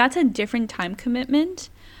 So like that's a different time commitment.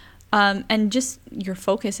 And just your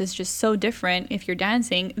focus is just so different if you're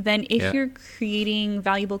dancing than if you're creating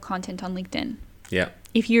valuable content on LinkedIn. Yeah.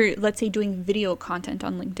 If you're, let's say, doing video content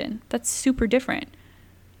on LinkedIn, that's super different.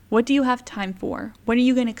 What do you have time for? What are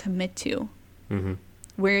you going to commit to? Mm-hmm.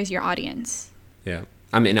 Where is your audience? Yeah.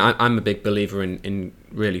 I mean, I'm a big believer in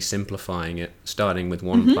really simplifying it, starting with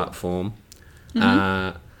one platform,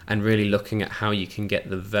 and really looking at how you can get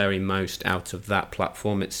the very most out of that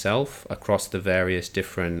platform itself across the various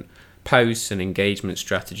different posts and engagement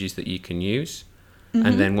strategies that you can use.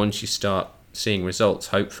 And then once you start seeing results,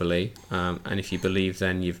 hopefully, and if you believe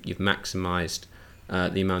then you've maximized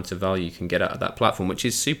the amount of value you can get out of that platform, which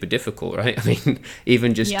is super difficult, right? I mean,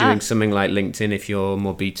 even just doing something like LinkedIn, if you're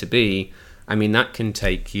more B2B, I mean, that can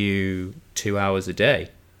take you 2 hours a day.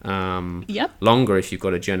 Longer if you've got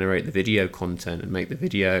to generate the video content and make the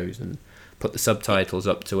videos and put the subtitles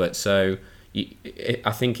up to it. So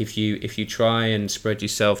I think if you try and spread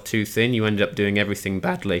yourself too thin, you end up doing everything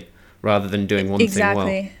badly rather than doing one thing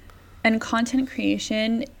well. And content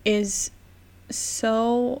creation is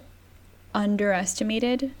so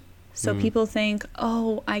underestimated. So people think,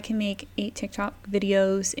 oh, I can make 8 TikTok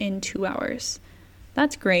videos in 2 hours.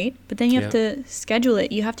 That's great. But then you have to schedule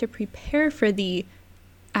it. You have to prepare for the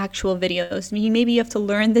actual videos. Maybe you have to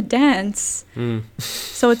learn the dance.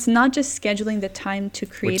 So it's not just scheduling the time to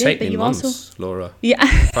create it, but you months, also, Laura. Yeah.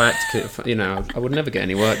 If I had to, I would never get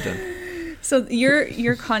any work done. So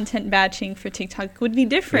your content batching for TikTok would be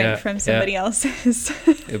different from somebody else's.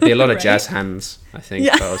 It would be a lot of jazz hands, I think,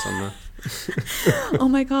 if I was on there. Oh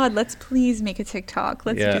my God, let's please make a TikTok.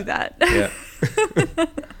 Let's do that. Yeah.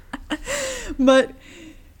 But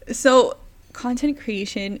so content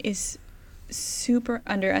creation is super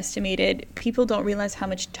underestimated. People don't realize how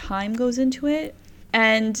much time goes into it.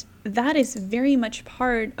 And that is very much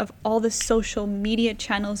part of all the social media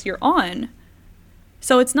channels you're on.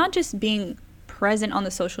 So it's not just being present on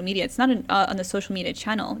the social media. It's not on the social media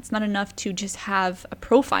channel. It's not enough to just have a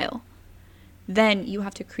profile. Then you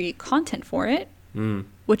have to create content for it,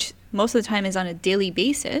 which most of the time is on a daily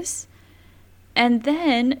basis. And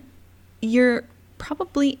then you're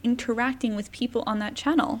probably interacting with people on that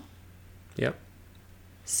channel. Yep.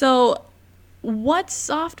 So what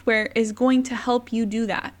software is going to help you do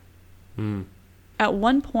that? At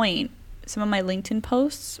one point, some of my LinkedIn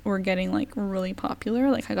posts were getting like really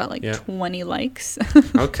popular. Like I got like 20 likes.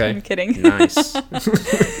 Okay. I'm kidding. Nice.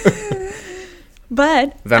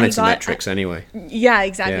 But vanity metrics anyway. Yeah,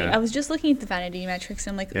 exactly. Yeah. I was just looking at the vanity metrics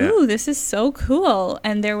and I'm like, ooh, this is so cool.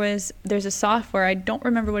 And there's a software, I don't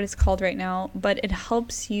remember what it's called right now, but it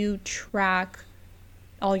helps you track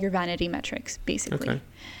all your vanity metrics, basically. Okay.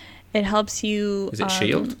 It helps you... Is it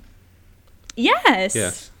Shield? Yes.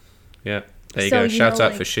 Yes. Yeah. There you go. Shout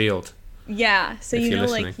out for Shield. Yeah. So you know,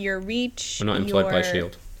 like your reach. We're not employed by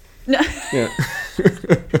Shield. No. Yeah.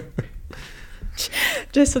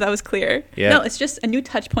 Just so that was clear. Yeah. No, it's just a new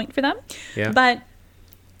touch point for them. Yeah. But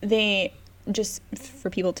they, just for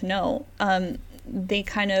people to know,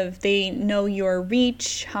 they know your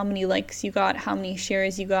reach, how many likes you got, how many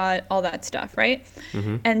shares you got, all that stuff, right?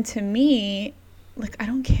 And to me, like, I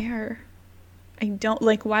don't care. I don't,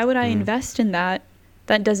 like, why would I invest in that?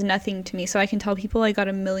 That does nothing to me. So I can tell people I got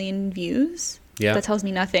 1 million views. Yeah. That tells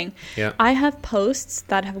me nothing. Yeah. I have posts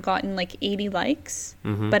that have gotten like 80 likes,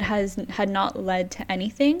 but had not led to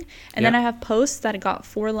anything. And then I have posts that got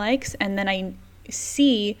 4 likes, and then I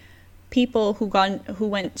see people who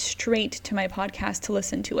went straight to my podcast to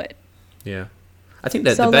listen to it. Yeah. I think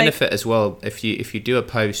that the benefit as well, if you do a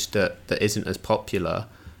post that isn't as popular,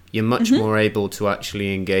 you're much more able to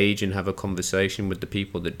actually engage and have a conversation with the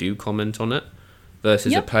people that do comment on it.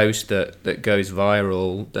 Versus a post that goes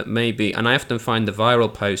viral that maybe, and I often find the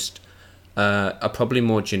viral posts are probably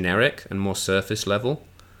more generic and more surface level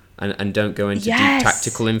and don't go into deep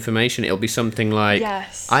tactical information. It'll be something like,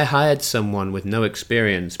 I hired someone with no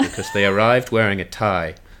experience because they arrived wearing a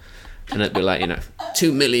tie. And it'd be like,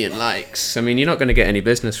 2 million likes. I mean, you're not going to get any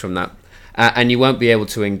business from that. And you won't be able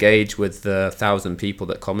to engage with the 1,000 people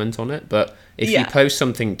that comment on it. But if you post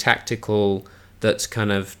something tactical, that's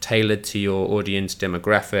kind of tailored to your audience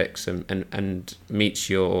demographics and meets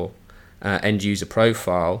your end user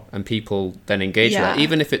profile, and people then engage with that,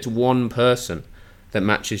 even if it's one person that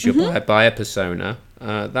matches your buyer persona,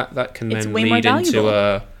 that can then lead into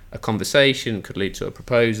a conversation, could lead to a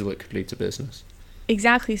proposal, it could lead to business.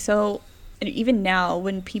 Exactly. So even now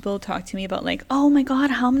when people talk to me about like, oh my God,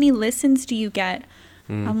 how many listens do you get?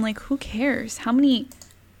 I'm like, who cares? How many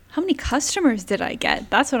customers did I get?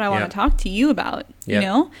 That's what I want to talk to you about, you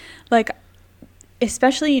know? Like,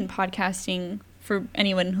 especially in podcasting, for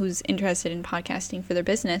anyone who's interested in podcasting for their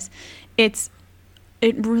business, it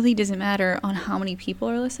really doesn't matter on how many people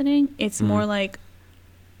are listening. It's more like,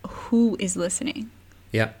 who is listening?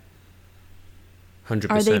 Yeah.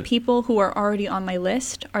 100%. Are they people who are already on my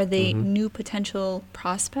list? Are they new potential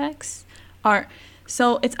prospects?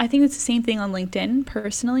 So I think it's the same thing on LinkedIn.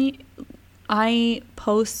 Personally, I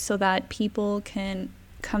post so that people can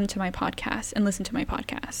come to my podcast and listen to my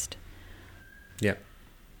podcast. Yeah.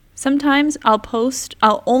 Sometimes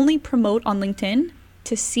I'll only promote on LinkedIn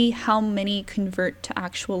to see how many convert to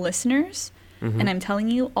actual listeners. And I'm telling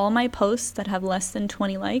you, all my posts that have less than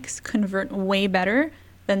 20 likes convert way better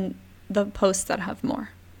than the posts that have more.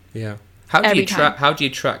 Yeah. How do you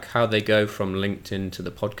track how they go from LinkedIn to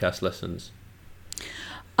the podcast listens?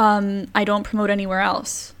 I don't promote anywhere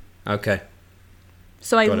else. Okay.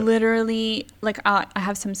 So I literally, like, I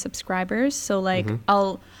have some subscribers. So like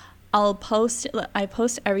I post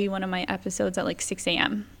every one of my episodes at like 6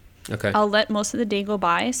 a.m. Okay. I'll let most of the day go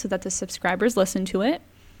by so that the subscribers listen to it.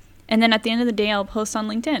 And then at the end of the day, I'll post on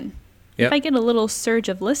LinkedIn. Yep. If I get a little surge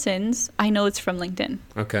of listens, I know it's from LinkedIn.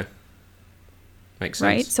 Okay. Makes sense.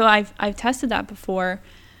 Right? So I've tested that before,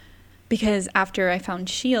 because after I found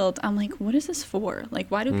Shield, I'm like, what is this for? Like,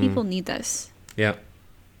 why do people need this? Yeah.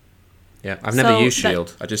 Yeah. I've never used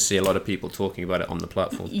Shield. I just see a lot of people talking about it on the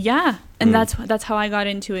platform. Yeah. And that's how I got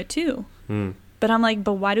into it too. But I'm like,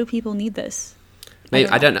 but why do people need this? Maybe,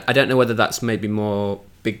 I don't know whether that's maybe more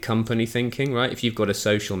big company thinking, right? If you've got a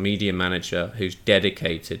social media manager who's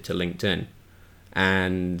dedicated to LinkedIn,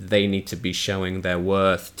 and they need to be showing their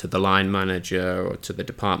worth to the line manager or to the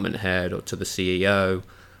department head or to the CEO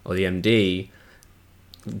or the MD,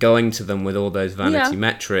 going to them with all those vanity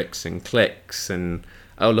metrics and clicks and,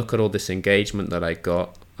 oh, look at all this engagement that I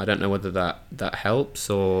got. I don't know whether that helps,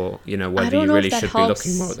 or, you know, whether you really should be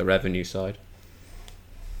looking more at the revenue side.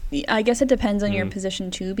 I guess it depends on your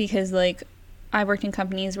position too, because like I worked in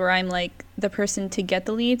companies where I'm like the person to get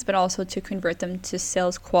the leads, but also to convert them to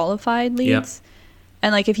sales qualified leads.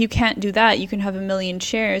 And like, if you can't do that, you can have 1 million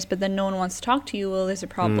shares, but then no one wants to talk to you. Well, there's a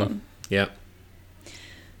problem. Yeah.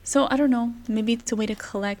 So I don't know. Maybe it's a way to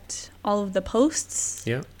collect all of the posts.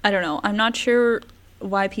 Yeah. I don't know. I'm not sure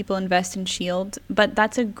why people invest in Shield, but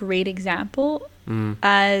that's a great example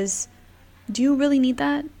as, do you really need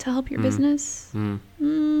that to help your business?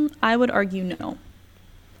 I would argue no.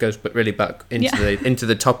 Goes but really back into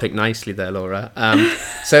the topic nicely there, Laura.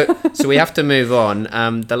 So we have to move on.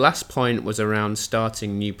 The last point was around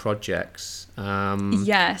starting new projects.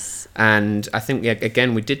 Yes. And I think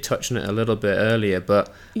again we did touch on it a little bit earlier,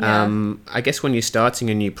 but I guess when you're starting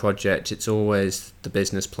a new project, it's always the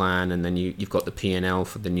business plan, and then you've got the P&L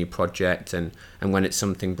for the new project, and when it's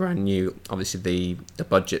something brand new, obviously the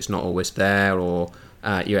budget's not always there, or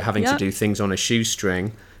you're having to do things on a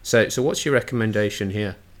shoestring. So what's your recommendation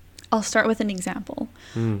here? I'll start with an example.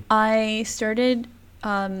 I started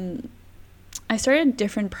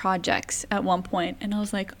different projects at one point, and I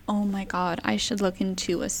was like, oh my God, I should look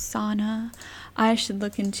into Asana. I should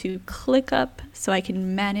look into ClickUp so I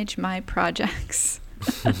can manage my projects.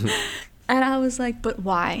 And I was like, but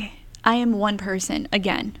why? I am one person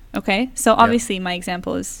again. Okay. So obviously my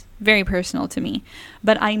example is very personal to me,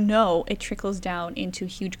 but I know it trickles down into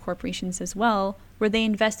huge corporations as well, where they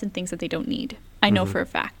invest in things that they don't need. I know for a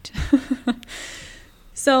fact.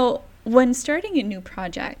 So when starting a new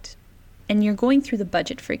project and you're going through the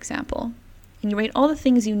budget, for example, and you write all the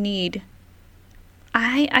things you need,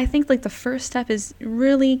 I think like the first step is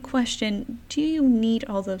really question, do you need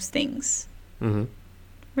all those things?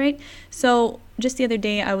 Right? So just the other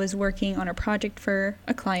day I was working on a project for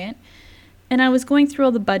a client, and I was going through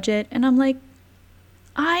all the budget, and I'm like,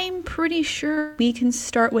 I'm pretty sure we can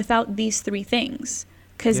start without these 3 things.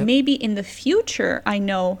 Because maybe in the future, I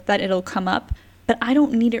know that it'll come up, but I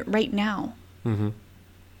don't need it right now.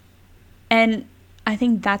 And I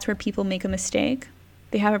think that's where people make a mistake.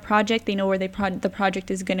 They have a project, they know where the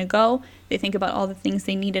project is going to go. They think about all the things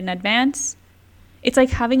they need in advance. It's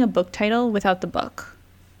like having a book title without the book.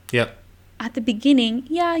 At the beginning,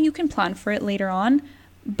 you can plan for it later on,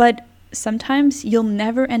 but sometimes you'll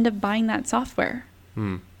never end up buying that software.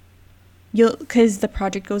 because the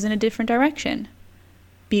project goes in a different direction,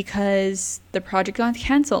 because the project got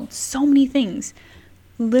canceled. So many things.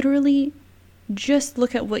 Literally, just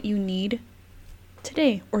look at what you need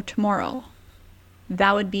today or tomorrow.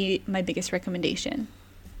 That would be my biggest recommendation.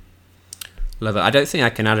 Love it. I don't think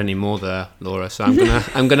I can add any more there, Laura. So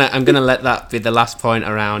I'm gonna let that be the last point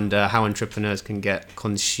around how entrepreneurs can get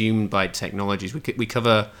consumed by technologies. We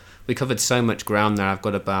covered so much ground there. I've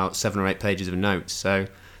got about 7 or 8 pages of notes. So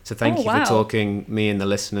thank you for talking me and the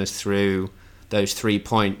listeners through those 3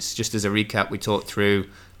 points. Just as a recap, we talked through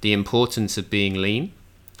the importance of being lean,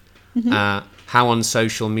 how on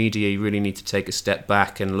social media you really need to take a step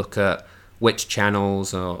back and look at which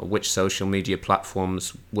channels or which social media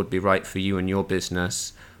platforms would be right for you and your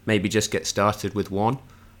business. Maybe just get started with one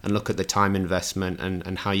and look at the time investment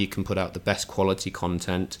and how you can put out the best quality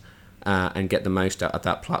content and get the most out of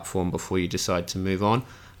that platform before you decide to move on.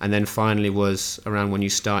 And then finally was around when you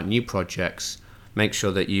start new projects, make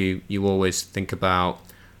sure that you always think about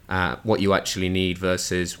what you actually need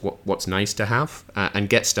versus what's nice to have, and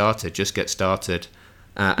get started. Just get started,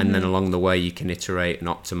 and then along the way you can iterate and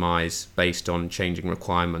optimize based on changing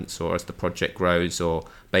requirements or as the project grows or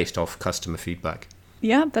based off customer feedback.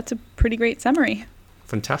 Yeah, that's a pretty great summary.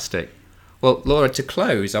 Fantastic. Well, Laura, to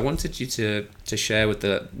close, I wanted you to share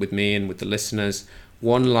with me and with the listeners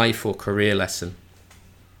one life or career lesson.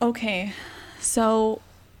 Okay, so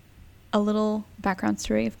a little background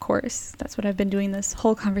story, of course. That's what I've been doing this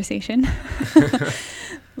whole conversation.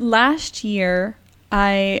 Last year,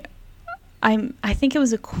 I think it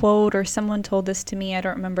was a quote or someone told this to me, I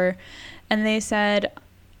don't remember. And they said,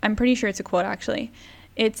 I'm pretty sure it's a quote actually.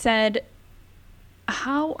 It said,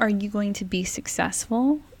 how are you going to be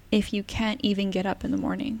successful if you can't even get up in the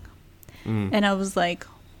morning? And I was like,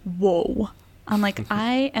 whoa. I'm like,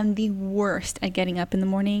 I am the worst at getting up in the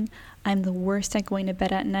morning. I'm the worst at going to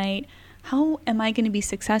bed at night. How am I going to be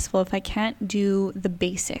successful if I can't do the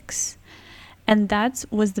basics? And that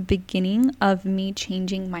was the beginning of me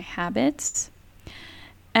changing my habits.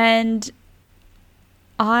 And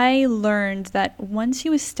I learned that once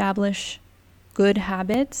you establish good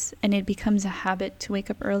habits and it becomes a habit to wake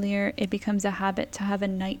up earlier, it becomes a habit to have a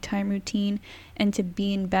nighttime routine and to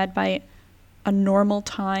be in bed by a normal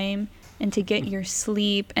time and to get your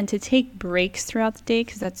sleep and to take breaks throughout the day,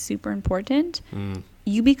 because that's super important,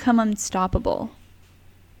 you become unstoppable.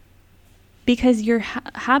 Because your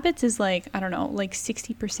habits is like, I don't know, like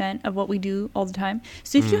 60% of what we do all the time.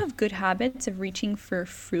 So if you have good habits of reaching for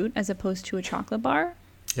fruit as opposed to a chocolate bar,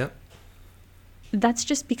 that's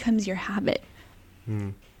just becomes your habit.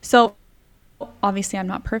 So obviously I'm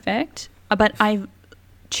not perfect, but I've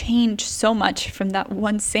changed so much from that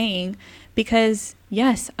one saying, because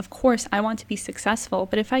yes, of course I want to be successful,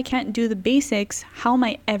 but if I can't do the basics, how am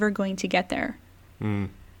I ever going to get there? And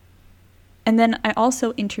then I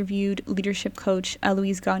also interviewed leadership coach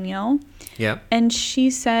Eloise Gagnon. And she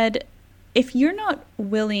said, if you're not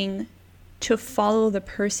willing to follow the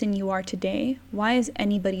person you are today, why is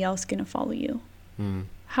anybody else going to follow you?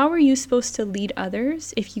 How are you supposed to lead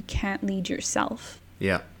others if you can't lead yourself?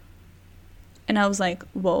 And I was like,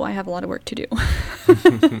 whoa, I have a lot of work to do.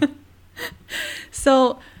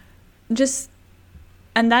 So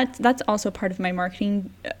and that's also part of my my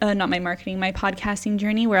podcasting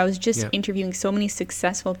journey, where I was just interviewing so many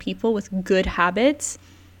successful people with good habits.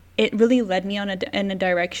 It really led me in a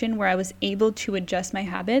direction where I was able to adjust my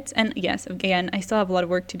habits. And yes, again, I still have a lot of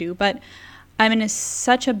work to do, but I'm in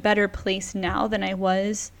such a better place now than I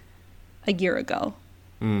was a year ago.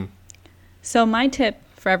 So my tip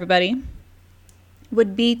for everybody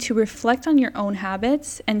would be to reflect on your own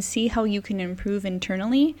habits and see how you can improve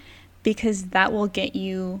internally, because that will get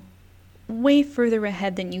you way further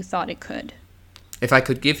ahead than you thought it could. If I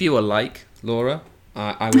could give you a like, Laura,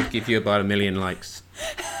 I would give you about 1 million likes.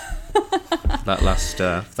 that last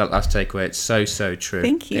takeaway, it's so true.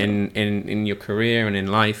 Thank you. In your career and in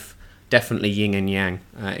life, definitely yin and yang.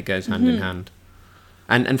 It goes hand in hand.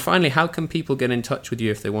 And finally, how can people get in touch with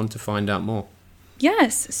you if they want to find out more?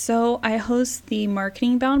 Yes, so I host the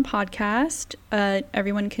Marketing Bound podcast.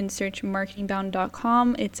 Everyone can search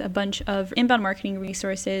marketingbound.com. It's a bunch of inbound marketing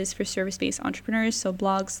resources for service-based entrepreneurs, so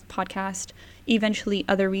blogs, podcast, eventually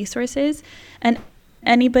other resources. And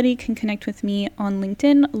anybody can connect with me on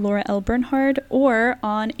LinkedIn, Laura L. Bernhard, or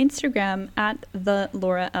on Instagram at the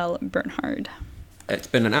Laura L. Bernhard. It's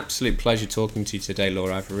been an absolute pleasure talking to you today,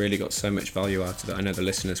 Laura. I've really got so much value out of it. I know the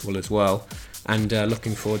listeners will as well. And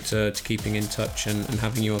looking forward to keeping in touch and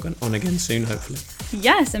having you on again soon, hopefully.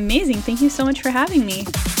 Yes, amazing. Thank you so much for having me.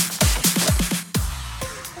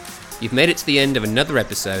 You've made it to the end of another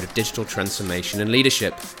episode of Digital Transformation and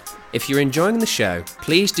Leadership. If you're enjoying the show,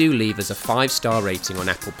 please do leave us a 5-star rating on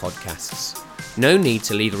Apple Podcasts. No need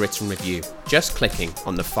to leave a written review, just clicking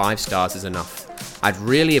on the 5 stars is enough. I'd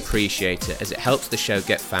really appreciate it as it helps the show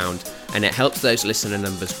get found and it helps those listener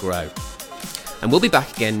numbers grow. And we'll be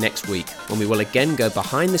back again next week when we will again go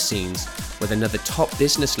behind the scenes with another top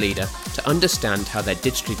business leader to understand how they're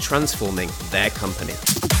digitally transforming their company.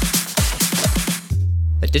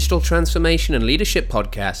 The Digital Transformation and Leadership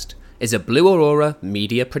Podcast is a Blue Aurora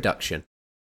media production.